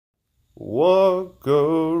Walk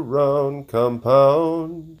around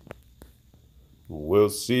compound. We'll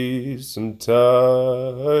see some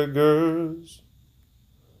tigers.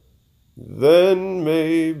 Then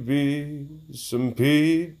maybe some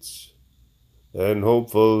Pete's. And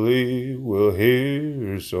hopefully we'll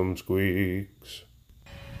hear some squeaks.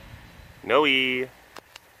 Noe.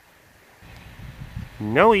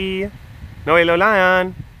 Noe. Noe lo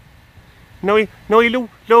lion. Noe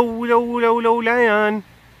lo lion.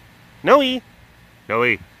 Noe.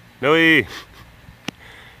 Noe. Noe.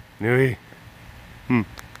 Noe.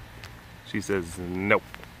 She says nope.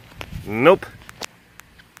 Nope.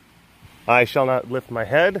 I shall not lift my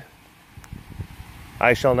head.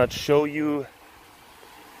 I shall not show you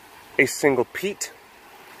a single Pete.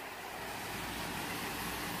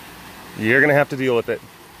 You're gonna have to deal with it.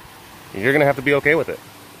 You're gonna have to be okay with it.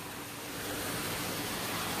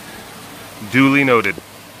 Duly noted.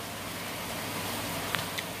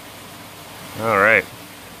 All right,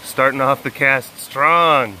 starting off the cast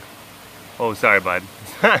strong. Oh, sorry, bud.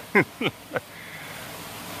 I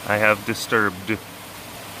have disturbed you.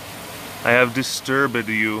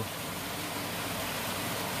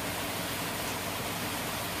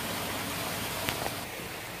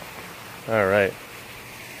 All right,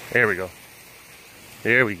 there we go.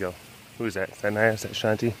 There we go. Who is that? Is that Naya? Is that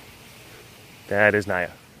Shanti? That is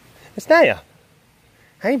Naya. It's Naya.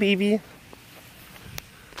 Hi, baby.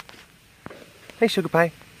 Hey, sugar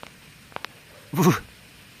pie. Woo.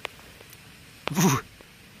 Woo.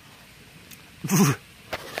 Woo.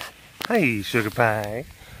 Hi, sugar pie.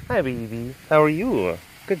 Hi, baby. How are you?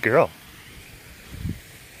 Good girl.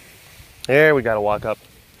 There, we gotta walk up.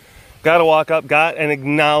 Gotta walk up. Got an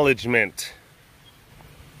acknowledgement.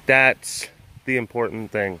 That's the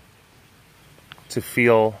important thing. To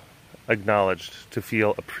feel acknowledged, to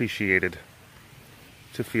feel appreciated,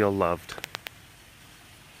 to feel loved.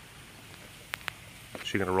 Is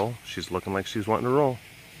she gonna roll? She's looking like she's wanting to roll.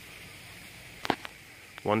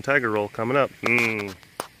 One tiger roll coming up.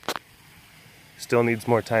 Still needs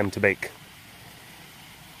more time to bake.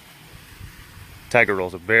 Tiger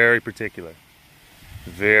rolls are very particular.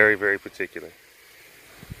 Very, very particular.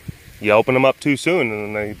 You open them up too soon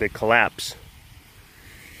and then they collapse.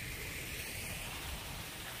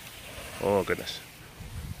 Oh, goodness.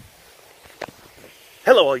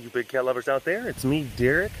 Hello, all you big cat lovers out there. It's me,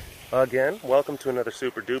 Derek, again. Welcome to another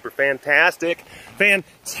super duper fantastic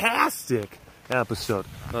episode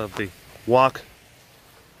of the Walk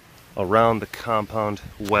Around the Compound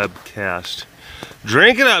webcast.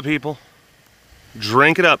 Drink it up, people.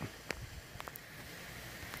 Drink it up.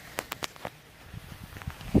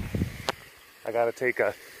 I gotta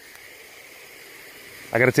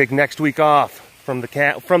take next week off from the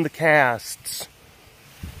casts.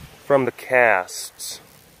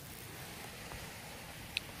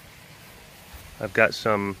 I've got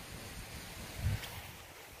some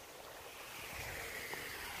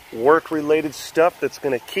work-related stuff that's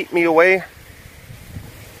gonna keep me away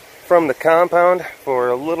from the compound for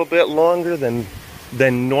a little bit longer than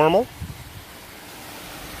normal,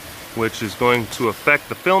 which is going to affect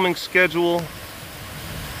the filming schedule.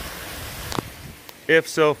 If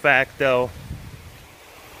so facto,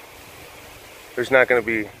 there's not going to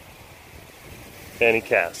be any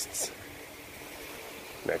casts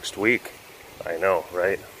next week. I know,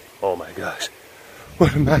 right? Oh my gosh,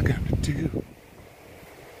 what am I going to do?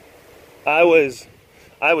 I was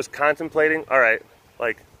contemplating, all right,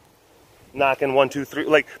 like knocking 1, 2, 3,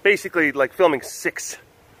 like basically like filming six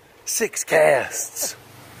casts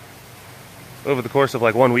over the course of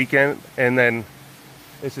like one weekend, and then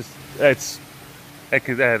it was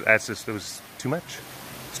too much.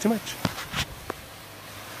 It's too much.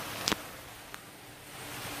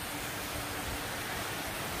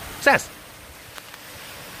 Sass.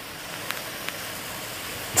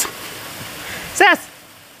 Sass.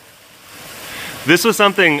 This was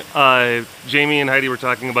something Jamie and Heidi were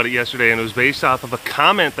talking about it yesterday, and it was based off of a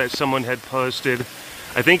comment that someone had posted.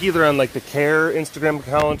 I think either on like the Care Instagram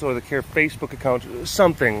account or the Care Facebook account,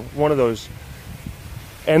 something, one of those.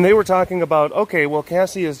 And they were talking about, okay, well,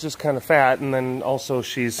 Cassie is just kind of fat, and then also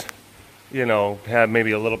she's, you know, had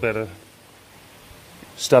maybe a little bit of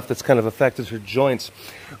stuff that's kind of affected her joints.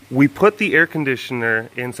 We put the air conditioner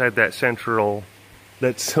inside that central,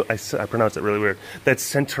 I pronounce it really weird, that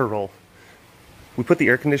central. We put the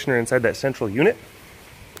air conditioner inside that central unit.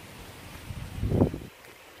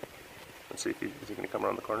 Let's see if is he going to come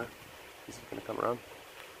around the corner? Is he going to come around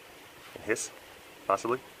and hiss,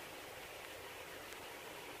 possibly?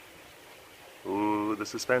 Ooh, the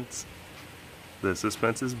suspense. The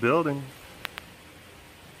suspense is building.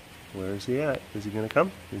 Where is he at? Is he going to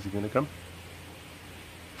come? Is he going to come?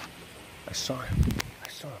 I saw him. I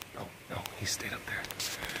saw him. Oh, no, he stayed up there.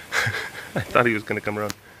 I thought he was going to come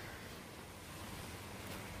around.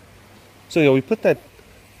 So, yeah, we put that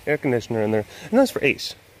air conditioner in there. And that was for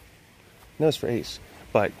Ace. That was for Ace.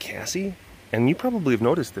 But Cassie, and you probably have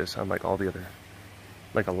noticed this on like all the other,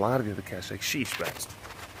 like a lot of the other cats, like she spends a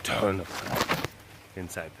ton of time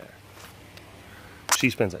inside there. She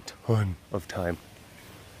spends a ton of time.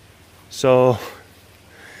 So,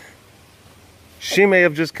 she may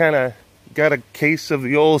have just kind of got a case of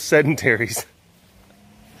the old sedentaries.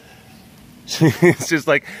 It's just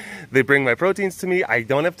like, they bring my proteins to me, I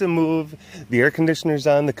don't have to move, the air conditioner's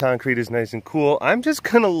on, the concrete is nice and cool, I'm just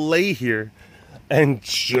gonna lay here and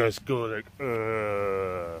just go like,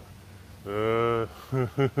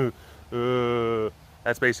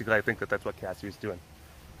 That's basically, I think that's what Cassie is doing.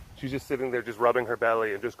 She's just sitting there just rubbing her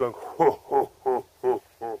belly and just going, ho, ho, ho, ho,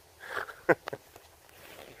 ho.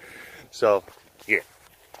 So, yeah.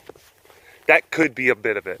 That could be a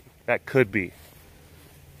bit of it. That could be.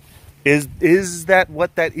 Is that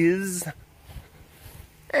what that is?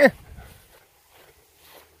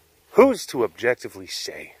 Who's to objectively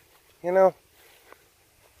say? You know?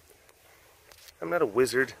 I'm not a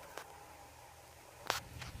wizard.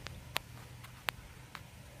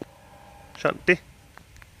 Shanti.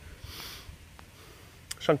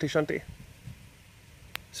 Shanti, Shanti.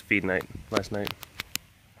 It's feed night last night.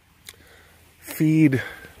 Feed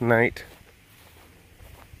night.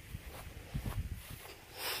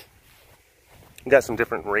 Got some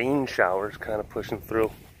different rain showers kind of pushing through.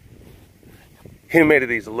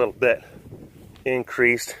 Humidity's a little bit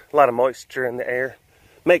increased. A lot of moisture in the air.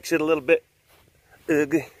 Makes it a little bit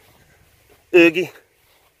oogie. Oogie.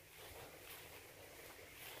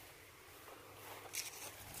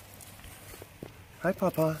 Hi,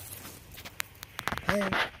 Papa.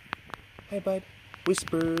 Hi. Hi, bud.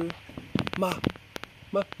 Whisper. Ma.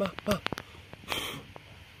 Ma, ma, ma.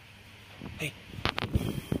 Hey.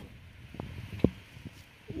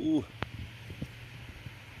 Ooh.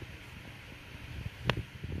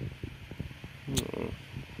 Oh,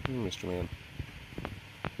 Mr. Man.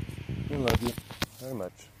 I love you very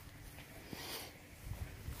much.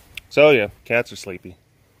 So yeah, cats are sleepy.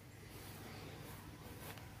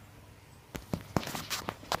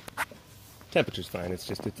 Temperature's fine. It's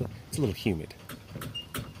just it's a little humid.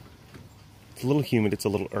 It's a little humid. It's a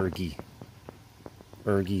little ergy.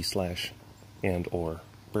 Ergy slash and or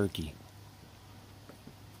bergy.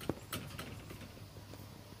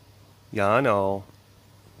 Yeah, I know.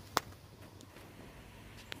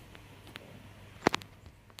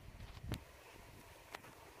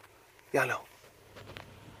 Yeah, I know.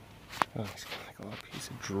 Oh, he's got like a little piece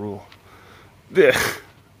of drool. Ugh.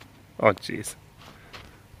 Oh, jeez.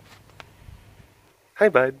 Hi,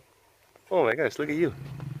 bud. Oh my gosh, look at you.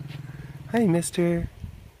 Hi, mister.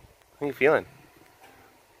 How you feeling?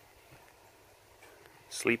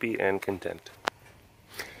 Sleepy and content.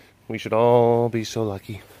 We should all be so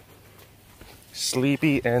lucky.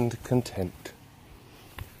 Sleepy and content.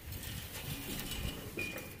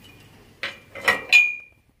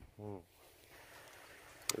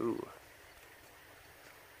 Ooh.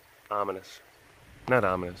 Ominous. Not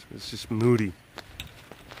ominous, it's just moody.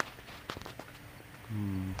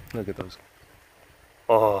 Look at those.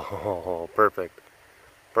 Oh, perfect.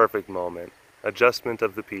 Perfect moment. Adjustment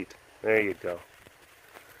of the peat. There you go.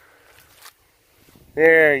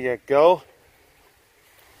 There you go.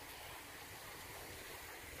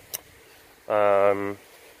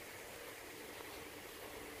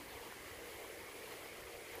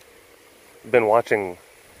 Been watching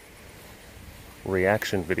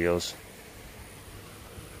reaction videos.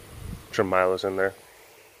 Milo's in there.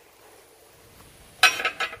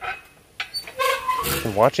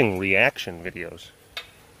 Been watching reaction videos.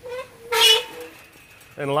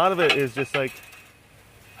 And a lot of it is just like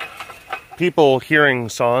people hearing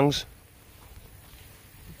songs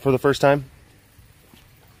for the first time.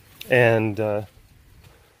 And I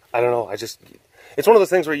don't know, it's one of those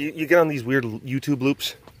things where you get on these weird YouTube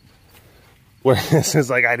loops where this is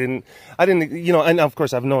like, I didn't, you know, and of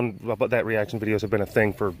course I've known about that reaction videos have been a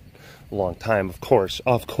thing for a long time, of course.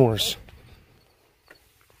 What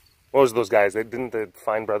was those guys? Didn't the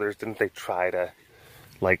Fine Brothers, didn't they try to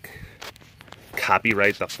like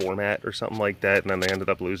copyright the format or something like that, and then they ended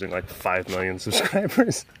up losing like 5 million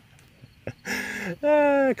subscribers?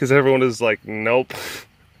 Because everyone is like, nope,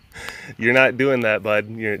 you're not doing that, bud.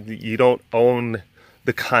 You don't own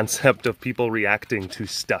the concept of people reacting to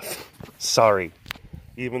stuff. Sorry.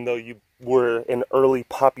 Even though you were an early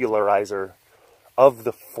popularizer of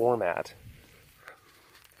the format.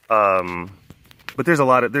 But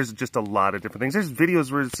there's just a lot of different things. There's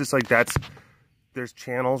videos where it's just like, that's there's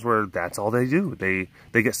channels where that's all they do. They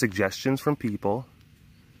get suggestions from people,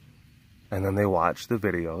 and then they watch the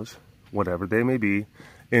videos, whatever they may be,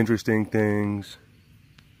 interesting things,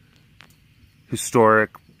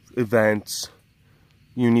 historic events,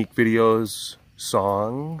 unique videos,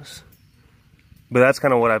 songs. But that's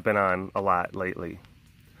kind of what I've been on a lot lately.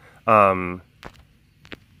 And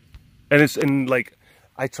like,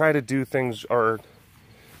 I try to do things, or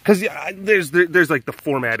because yeah, there's like the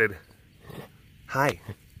formatted. Hi,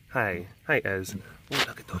 Ez. Oh,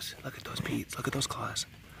 look at those peats. Look at those claws.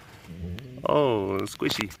 Oh,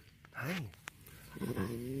 squishy. Hi.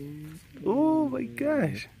 Oh my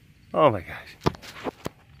gosh. Oh my gosh.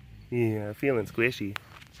 Yeah, feeling squishy.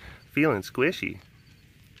 Feeling squishy.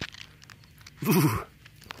 Ooh.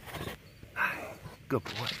 Hi. Good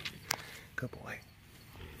boy. Good boy.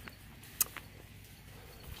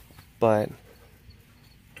 But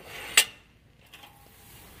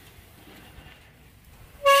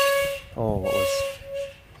oh,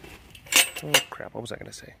 crap, what was I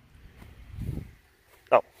gonna say?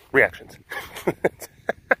 Oh, reactions.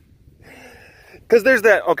 Because there's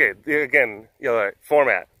that, okay, again, you know,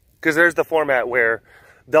 format. Because there's the format where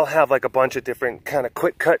they'll have like a bunch of different kind of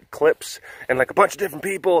quick cut clips and like a bunch of different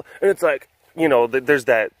people, and it's like, you know, there's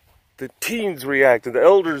that, the teens react and the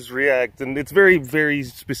elders react, and it's very, very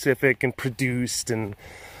specific and produced, and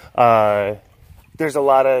there's a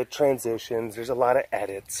lot of transitions, there's a lot of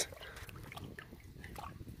edits.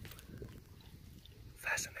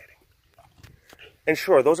 Fascinating. And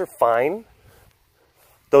sure, those are fine.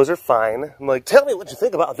 Those are fine. I'm like, tell me what you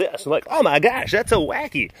think about this. I'm like, oh my gosh, that's so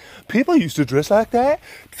wacky. People used to dress like that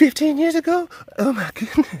 15 years ago? Oh my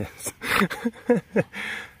goodness.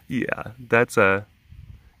 Yeah, that's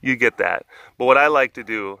you get that. But what I like to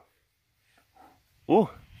do, ooh,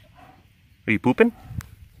 are you pooping?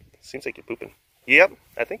 Seems like you're pooping. Yep,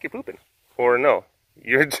 I think you're pooping. Or no,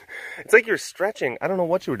 it's like you're stretching. I don't know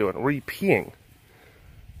what you were doing. Were you peeing?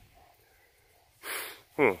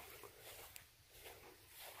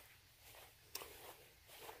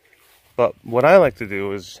 But what I like to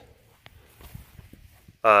do is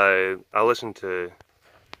I listen to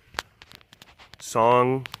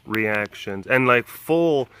song reactions and like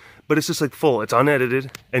full, but it's just like full, it's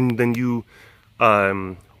unedited, and then you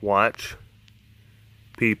watch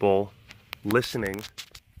people listening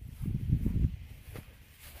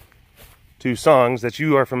to songs that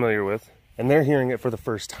you are familiar with, and they're hearing it for the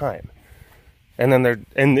first time, and then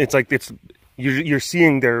it's like you're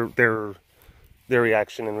seeing their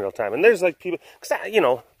reaction in real time. And there's like people, because you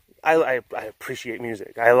know, I appreciate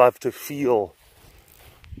music. I love to feel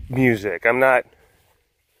music. I'm not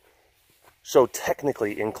so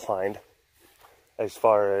technically inclined as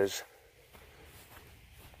far as,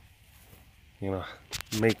 you know,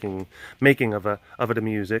 making of it a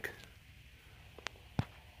music,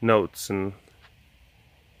 notes and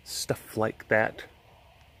stuff like that.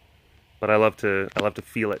 But I love to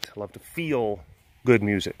feel it. I love to feel good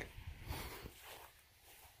music.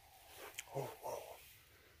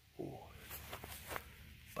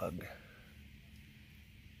 Bug.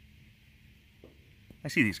 I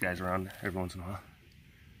see these guys around every once in a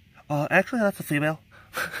while. Actually, that's a female.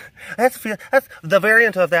 That's the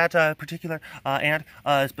variant of that particular ant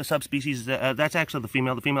subspecies. That's actually the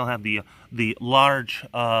female. The female have the large,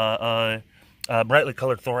 brightly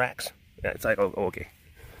colored thorax. Yeah, it's like, oh, okay.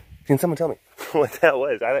 Can someone tell me what that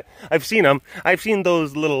was? I've seen them. I've seen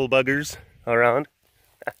those little buggers around.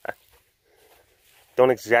 Don't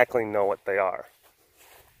exactly know what they are.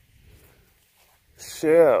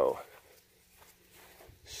 So.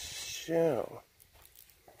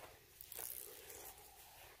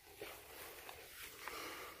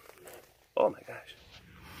 Oh my gosh.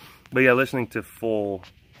 But yeah, listening to full,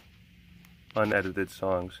 unedited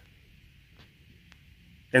songs.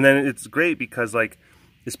 And then it's great because, like,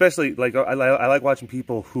 especially, like, I like watching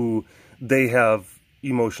people who, they have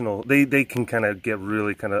emotional, they can kind of get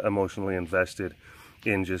really kind of emotionally invested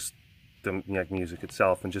in just the music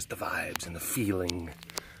itself and just the vibes and the feeling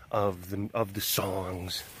of the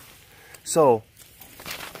songs. So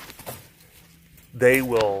they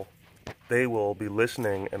will be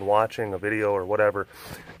listening and watching a video or whatever,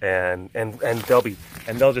 and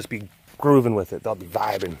they'll just be grooving with it. They'll be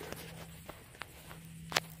vibing.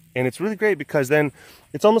 And it's really great because then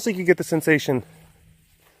it's almost like you get the sensation,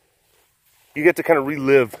 you get to kind of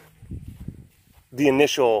relive the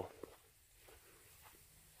initial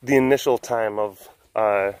time of,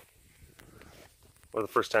 or the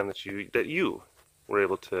first time that you were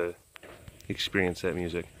able to experience that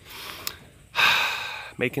music.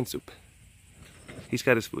 Making soup. He's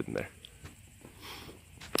got his food in there.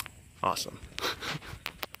 Awesome.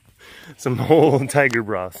 some whole tiger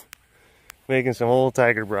broth. Making some whole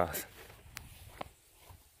tiger broth.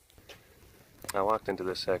 I walked into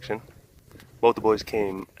this section. Both the boys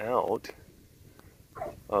came out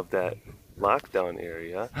of that lockdown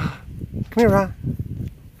area. Come here, Ra.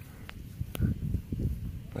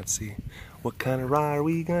 Let's see. What kind of Ra are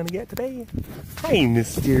we gonna get today? Hi,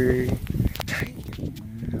 mister. Hi.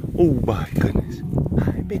 Oh my goodness.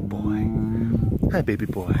 Hi, big boy. Hi, baby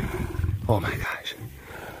boy. Oh my gosh.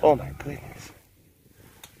 Oh my goodness.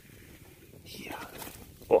 Yeah.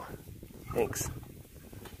 Oh, thanks.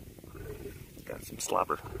 Got some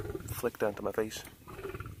slobber flicked onto my face.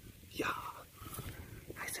 Yeah.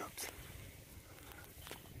 Hi, Soups.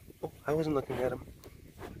 Oh, I wasn't looking at him.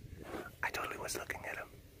 I totally was looking at him.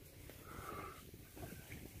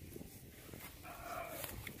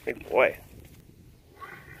 Big boy.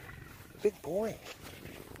 Big boy.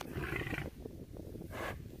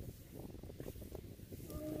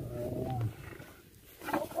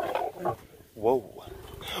 Whoa.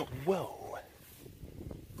 Whoa.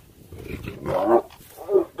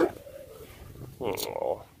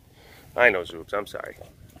 Oh, I know, Zoops. I'm sorry.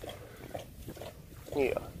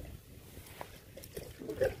 Yeah.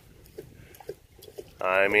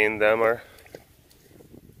 I mean, them's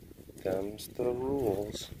the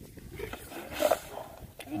rules.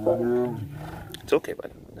 It's okay,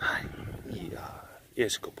 bud. Hi. Yeah.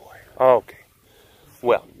 Yes, good boy. Okay.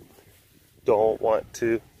 Well, don't want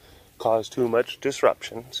to cause too much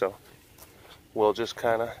disruption, so we'll just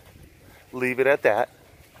kind of leave it at that.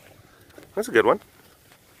 That's a good one.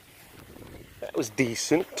 That was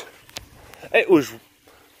decent. It was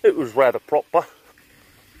rather proper.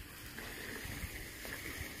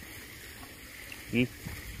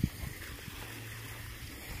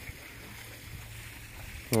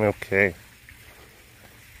 Okay.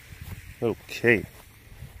 Okay.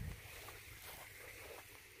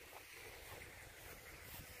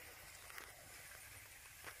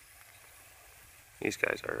 These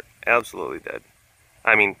guys are absolutely dead.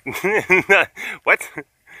 I mean, what?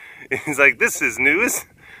 It's like, this is news.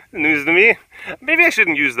 News to me. Maybe I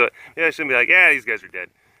shouldn't use the, maybe I shouldn't be like, yeah, these guys are dead.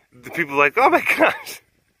 The people are like, oh my gosh.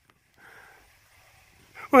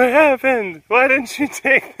 What happened? Why didn't you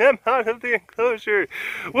take them out of the enclosure?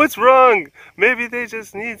 What's wrong? Maybe they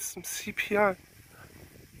just need some CPR.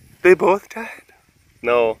 They both died?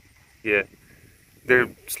 No. Yeah. They're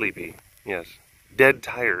sleepy. Yes. Dead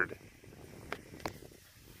tired.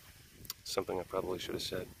 Something I probably should have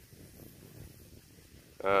said.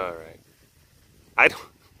 Alright. I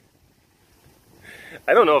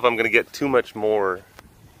don't know if I'm going to get too much more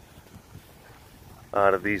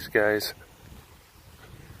out of these guys.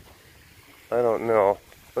 I don't know.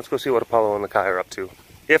 Let's go see what Apollo and the Kai are up to.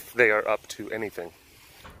 If they are up to anything.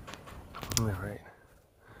 Alright.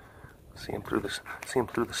 See him through this. See him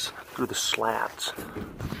through the slats.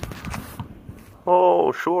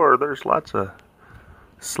 Oh, sure. There's lots of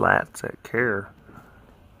slats that care.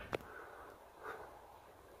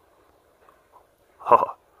 Oh.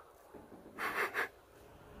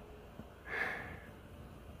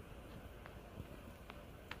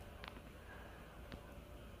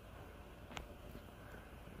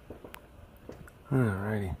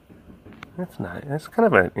 Alrighty. That's nice. That's kind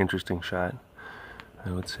of an interesting shot,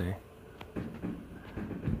 I would say.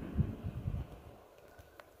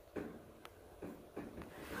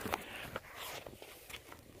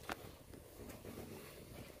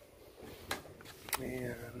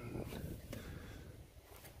 And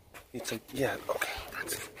it's like, yeah, okay.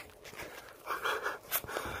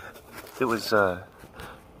 It was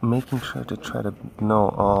making sure to try to know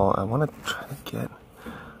all. I want to try to get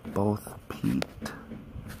both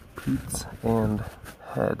Pete's and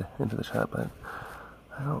head into the shot, but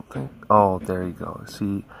I don't think. Oh, there you go.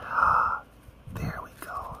 See, there we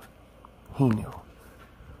go. He knew.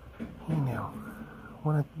 He knew.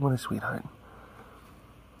 What a sweetheart.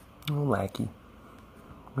 Little lackey.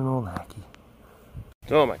 Little lackey.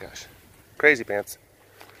 Oh my gosh. Crazy pants.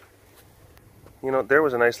 You know, there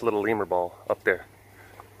was a nice little lemur ball up there.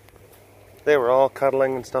 They were all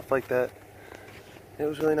cuddling and stuff like that. It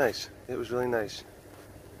was really nice. It was really nice.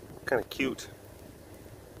 Kind of cute.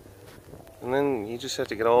 And then you just have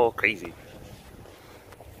to get all crazy.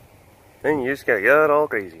 Then you just gotta get all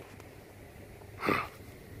crazy.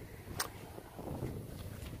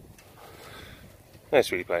 Nice,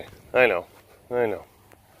 sweetie pie. I know. I know.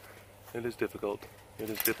 It is difficult. It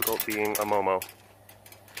is difficult being a Momo.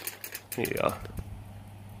 Yeah.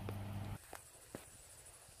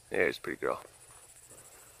 There's a pretty girl.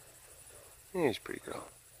 There's a pretty girl.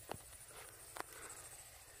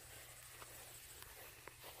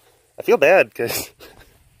 I feel bad because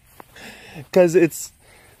it's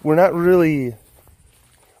we're not really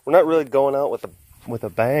going out with a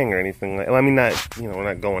bang or anything. Well, I mean, not, you know, we're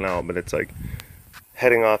not going out, but it's like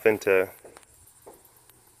heading off into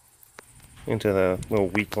the little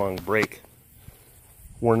week-long break.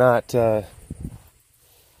 We're not, I'm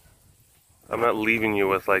not leaving you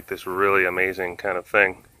with like this really amazing kind of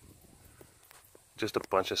thing. Just a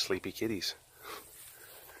bunch of sleepy kitties.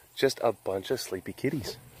 Just a bunch of sleepy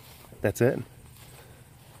kitties. That's it.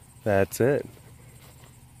 That's it.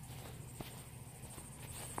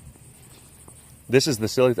 This is the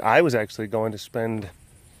silly thing. I was actually going to spend,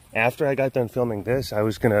 after I got done filming this, I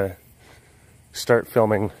was going to start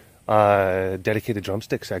filming dedicated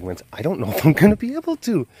drumstick segments. I don't know if I'm going to be able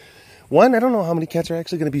to. One, I don't know how many cats are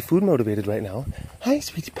actually going to be food motivated right now. Hi,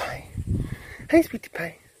 sweetie pie. Hi, sweetie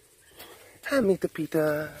pie. Hi, Mita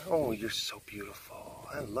Pita. Oh, you're so beautiful.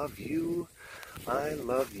 I love you. I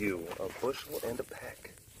love you. A bushel and a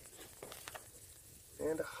peck.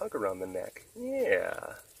 And a hug around the neck. Yeah.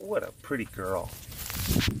 What a pretty girl.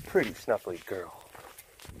 Pretty snuffly girl.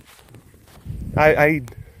 I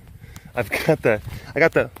got the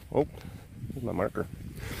oh, here's my marker.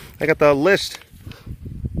 I got the list,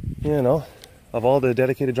 you know, of all the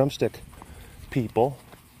dedicated drumstick people.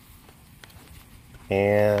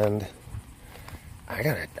 And I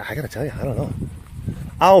gotta tell you, I don't know.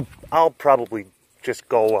 I'll probably just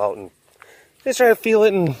go out and just try to feel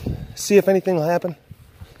it and see if anything will happen.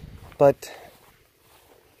 But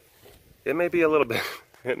it may be a little bit,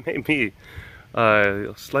 it may be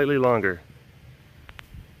slightly longer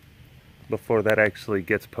before that actually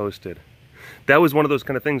gets posted. That was one of those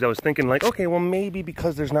kind of things I was thinking, like, okay, well, maybe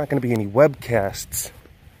because there's not going to be any webcasts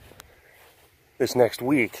this next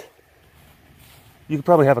week, you could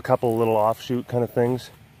probably have a couple little offshoot kind of things.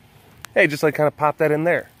 Hey, just like kind of pop that in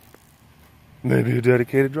there. Maybe a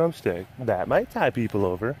dedicated drumstick. That might tie people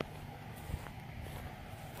over.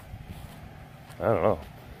 I don't know.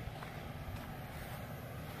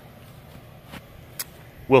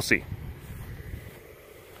 We'll see.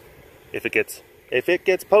 If it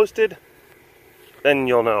gets posted, then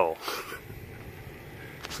you'll know.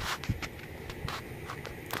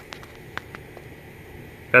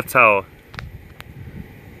 That's how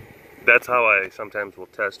I sometimes will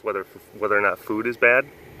test whether or not food is bad.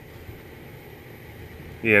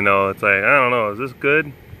 You know, it's like, I don't know, is this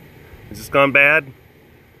good? Is this gone bad?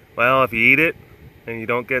 Well, if you eat it and you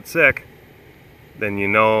don't get sick, then you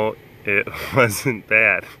know it wasn't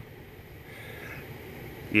bad.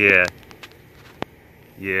 Yeah.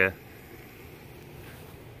 Yeah.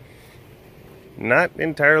 Not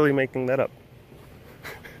entirely making that up.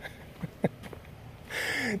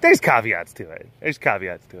 There's caveats to it. There's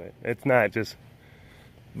caveats to it. It's not just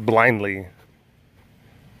blindly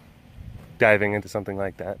diving into something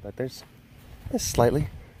like that, but there's slightly.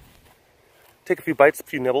 Take a few bites, a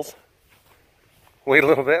few nibbles. Wait a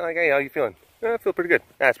little bit, like, hey, how you feeling? I feel pretty good.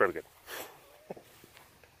 That's probably good.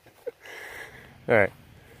 All right.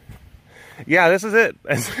 Yeah, this is it.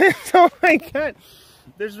 That's all I got.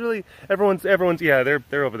 There's really, everyone's, yeah,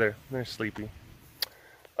 they're over there. They're sleepy.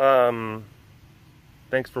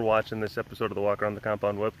 Thanks for watching this episode of the Walk Around the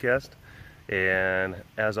Compound webcast. And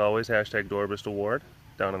as always, hashtag Doorbist Award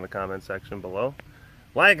down in the comment section below.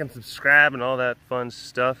 Like and subscribe and all that fun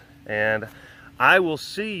stuff. And I will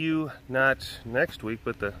see you not next week,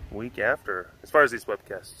 but the week after, as far as these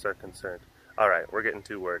webcasts are concerned. All right, we're getting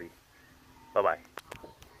too wordy. Bye-bye.